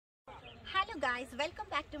Hello guys, welcome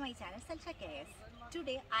back to my channel Salsa KS.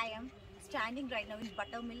 Today I am standing right now in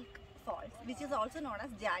Buttermilk Falls, which is also known as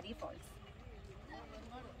Jhari Falls.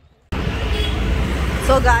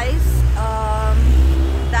 So guys,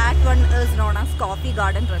 that one is known as Coffee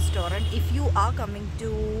Garden Restaurant. If you are coming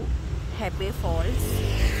to Hebbe Falls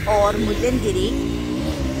or Giri,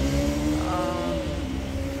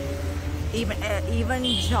 even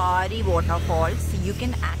Jhari waterfalls, you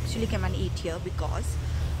can actually come and eat here because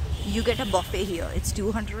you get a buffet here. It's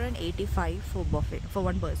 285 for buffet for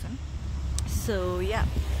one person. So yeah,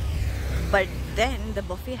 but then the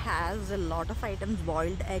buffet has a lot of items: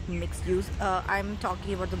 boiled egg, mixed juice. I'm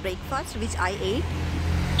talking about the breakfast which I ate,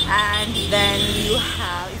 and then you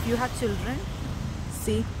have, if you have children,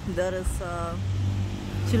 see there is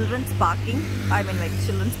children's parking. I mean like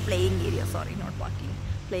children's playing area. Sorry, not parking,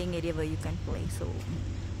 playing area where you can play. So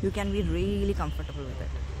you can be really comfortable with it.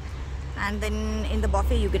 And then in the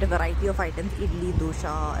buffet you get a variety of items: idli,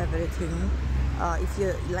 dosha, everything. If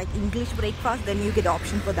you like English breakfast, then you get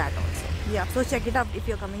option for that also. Yeah, so check it out if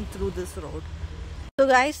you're coming through this road. So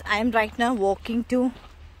guys, I am right now walking to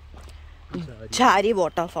Jhari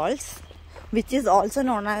waterfalls, which is also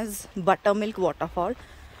known as Buttermilk waterfall.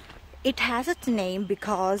 It has its name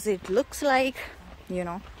because it looks like, you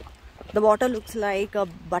know, the water looks like a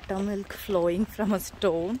buttermilk flowing from a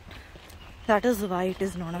stone. That is why it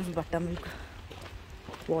is known as Buttermilk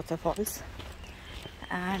waterfalls.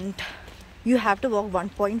 And you have to walk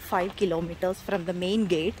 1.5 kilometers from the main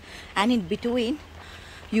gate, and in between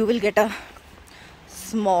you will get a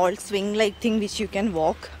small swing like thing which you can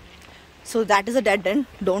walk. So that is a dead end.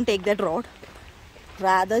 Don't take that road,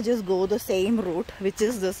 rather just go the same route, which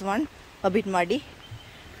is this one, a bit muddy,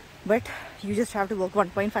 but you just have to walk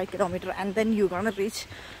 1.5 kilometers and then you're gonna reach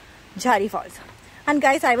Jhari Falls. And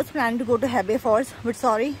guys, I was planning to go to Hebbe Falls, but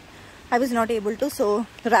sorry, I was not able to. So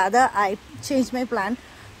rather I changed my plan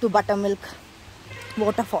to Buttermilk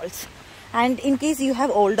waterfalls. And in case you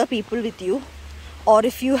have older people with you, or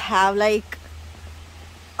if you have like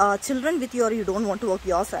children with you, or you don't want to walk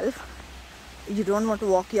yourself,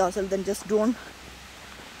 then just don't.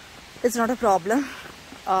 It's not a problem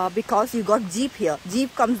because you got jeep here.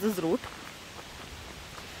 Jeep comes this route.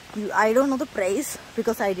 I don't know the price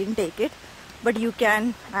because I didn't take it, but you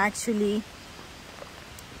can actually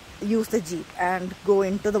use the jeep and go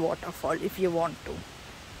into the waterfall if you want to.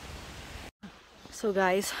 So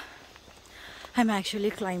guys, I'm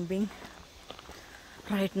actually climbing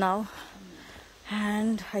right now,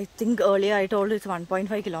 and I think earlier I told it's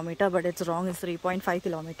 1.5 kilometer, but it's wrong, it's 3.5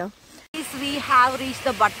 kilometer. We have reached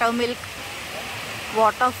the Buttermilk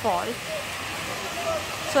waterfall.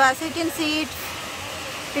 So as you can see,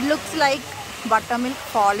 it looks like buttermilk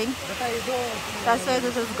falling. That's why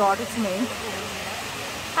this has got its name,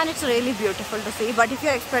 and it's really beautiful to see. But if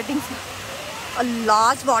you're expecting a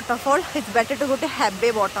large waterfall, it's better to go to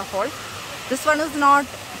Hebbe waterfall. This one is not,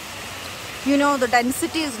 you know, the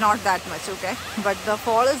density is not that much, okay, but the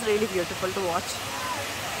fall is really beautiful to watch.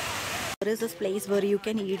 There is this place where you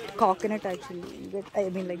can eat coconut. Actually,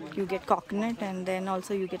 you get coconut, and then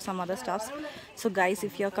also you get some other stuffs. So guys,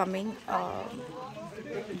 if you're coming,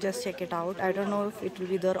 just check it out. I don't know if it will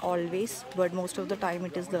be there always, but most of the time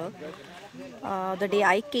it is there. The day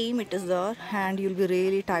I came, it is there, and you'll be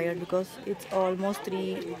really tired because it's almost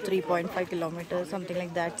 3.5 kilometers, something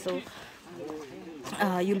like that. So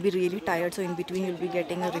you'll be really tired. So in between you'll be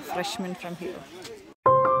getting a refreshment from here.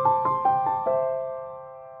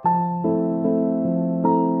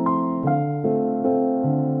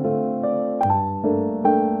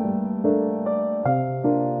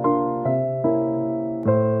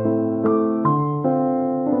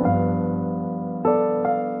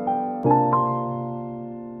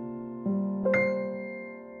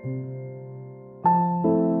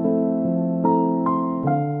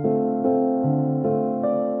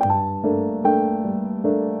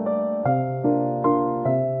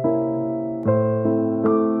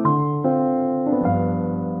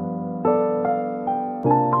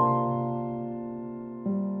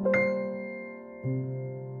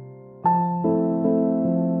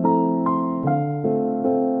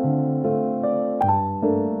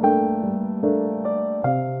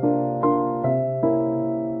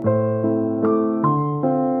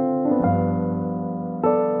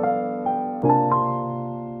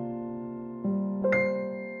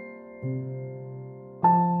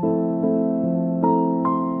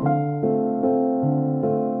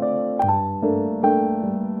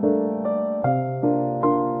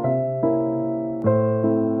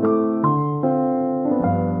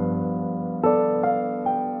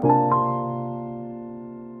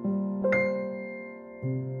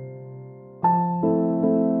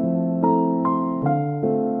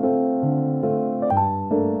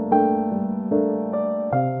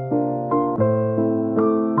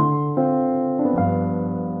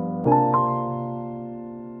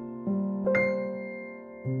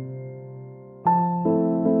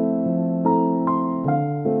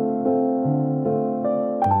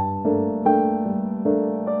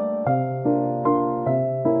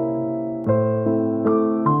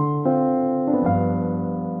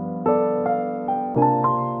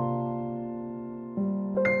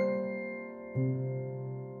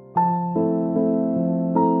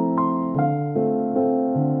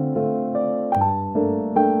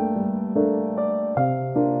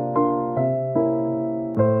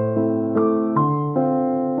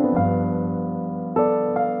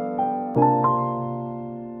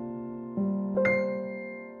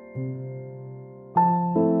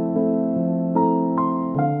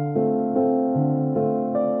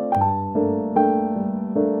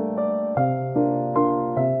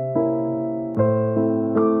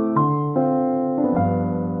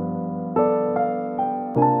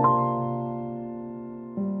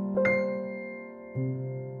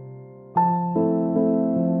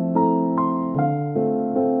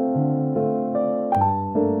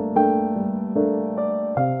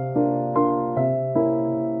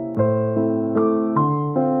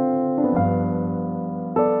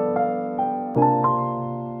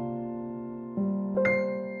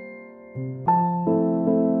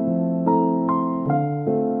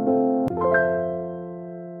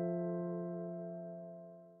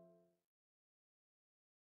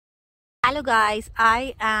 Hello guys,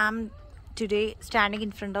 I am today standing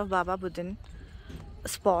in front of Baba Budan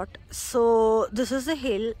spot. So this is a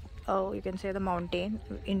hill, you can say the mountain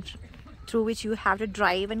through which you have to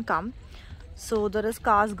drive and come. So there is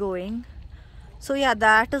cars going. So yeah,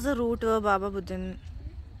 that is the route where Baba Budan,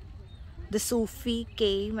 the Sufi,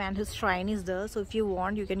 came and his shrine is there. So if you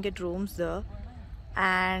want, you can get rooms there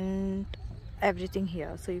and everything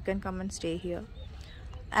here. So you can come and stay here.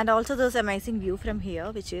 And also there's amazing view from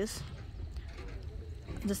here, which is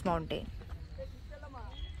this mountain.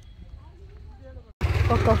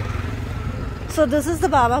 Okay. So this is the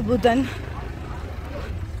Baba Budan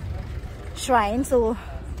shrine. So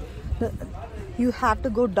you have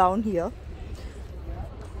to go down here,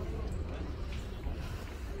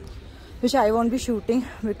 which I won't be shooting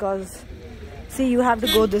because see, you have to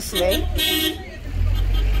go this way.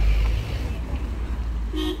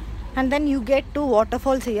 And then you get two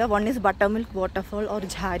waterfalls here. One is Buttermilk waterfall or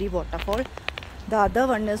Jhari waterfall. The other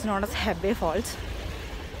one is known as Hebbe Falls,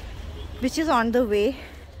 which is on the way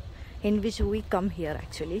in which we come here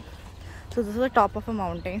actually. So this is the top of a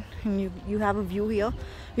mountain and you have a view here.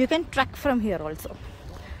 You can trek from here also.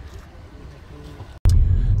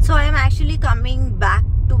 So I am actually coming back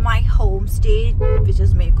to my homestay, which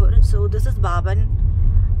is Mekur. So this is Baba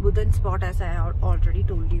Budan spot, as I already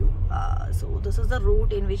told you. So this is the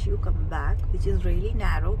route in which you come back, which is really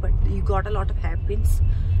narrow, but you got a lot of hairpins.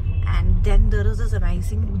 And then there is this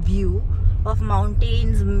amazing view of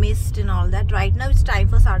mountains, mist and all that. Right now it's time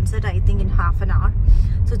for sunset, I think in half an hour.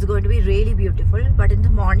 So it's going to be really beautiful. But in the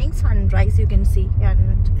morning, sunrise you can see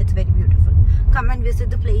and it's very beautiful. Come and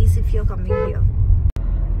visit the place if you're coming here.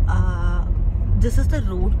 This is the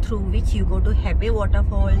route through which you go to Hebbe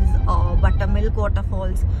waterfalls or Buttermilk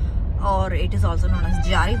waterfalls, or it is also known as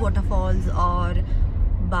Jhari waterfalls or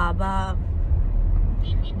Baba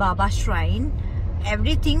shrine.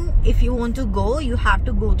 Everything, if you want to go, you have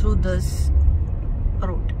to go through this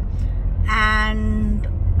route. And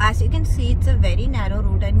as you can see, it's a very narrow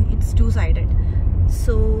route and it's two-sided.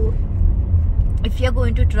 So if you're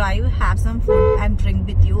going to drive, have some food and drink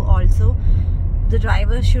with you also. The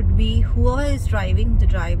driver should be, whoever is driving, the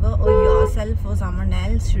driver or yourself or someone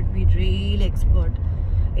else should be really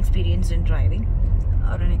experienced in driving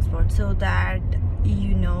or an expert, so that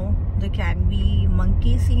you know there can be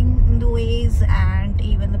monkeys in the ways and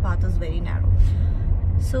even the path is very narrow.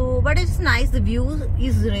 So but it's nice, the view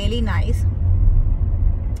is really nice,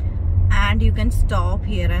 and you can stop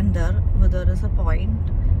here and there where there is a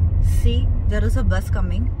point. See, there is a bus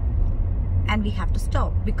coming and we have to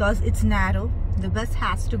stop because it's narrow. The bus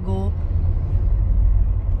has to go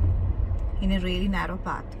in a really narrow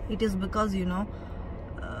path. It is because, you know,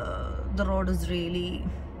 the road is really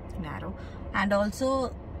narrow. And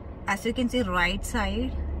also, as you can see, right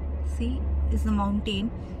side, see, is the mountain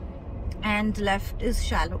and left is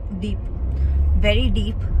shallow, deep, very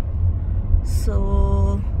deep.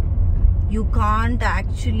 So you can't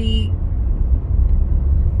actually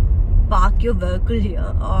park your vehicle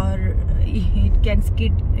here or it can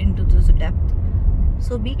skid into this depth.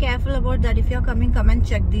 So be careful about that. If you're coming, come and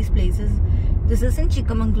check these places. This is in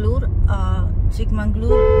Chikmagalur,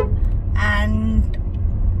 and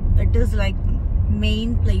it is like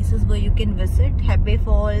main places where you can visit. Hebbe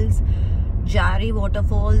Falls, Jhari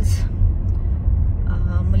waterfalls,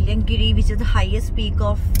 giri, which is the highest peak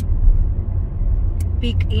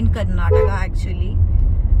in Karnataka actually.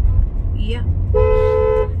 Yeah,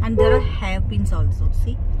 and there are hairpins also.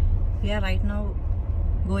 See, we are right now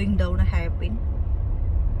going down a hairpin.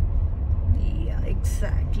 Yeah,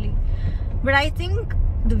 exactly. But I think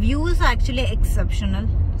the view is actually exceptional.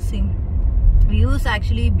 See, view is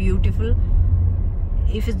actually beautiful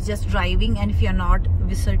if it's just driving and if you're not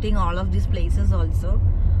visiting all of these places also.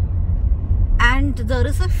 And there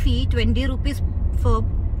is a fee, 20 rupees for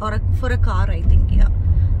a car, I think. Yeah.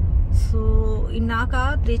 So in our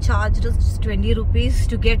car they charged us 20 rupees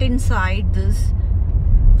to get inside this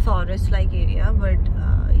forest like area, but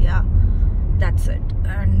yeah, that's it.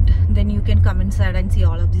 And then you can come inside and see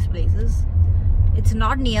all of these places. It's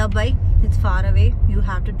not nearby, it's far away. You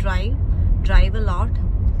have to drive a lot.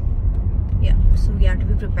 Yeah, so we have to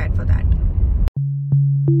be prepared for that.